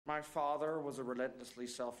My father was a relentlessly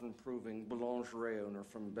self-improving boulangerie owner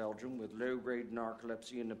from Belgium with low-grade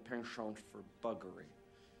narcolepsy and a penchant for buggery.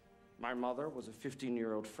 My mother was a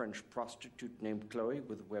 15-year-old French prostitute named Chloe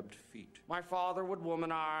with webbed feet. My father would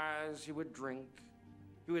womanize, he would drink,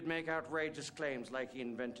 he would make outrageous claims like he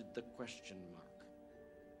invented the question mark.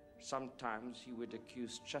 Sometimes he would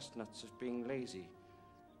accuse chestnuts of being lazy,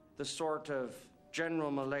 the sort of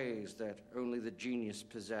general malaise that only the genius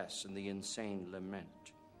possess and the insane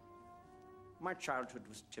lament. My childhood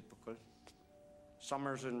was typical.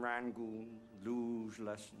 Summers in Rangoon, luge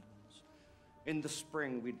lessons. In the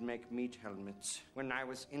spring, we'd make meat helmets. When I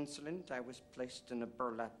was insolent, I was placed in a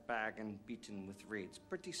burlap bag and beaten with reeds.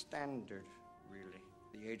 Pretty standard, really.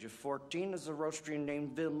 At the age of 14, as a roastery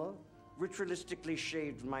named Vilma ritualistically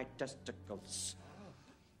shaved my testicles.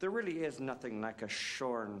 There really is nothing like a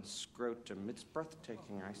shorn scrotum. It's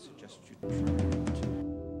breathtaking. I suggest you try it.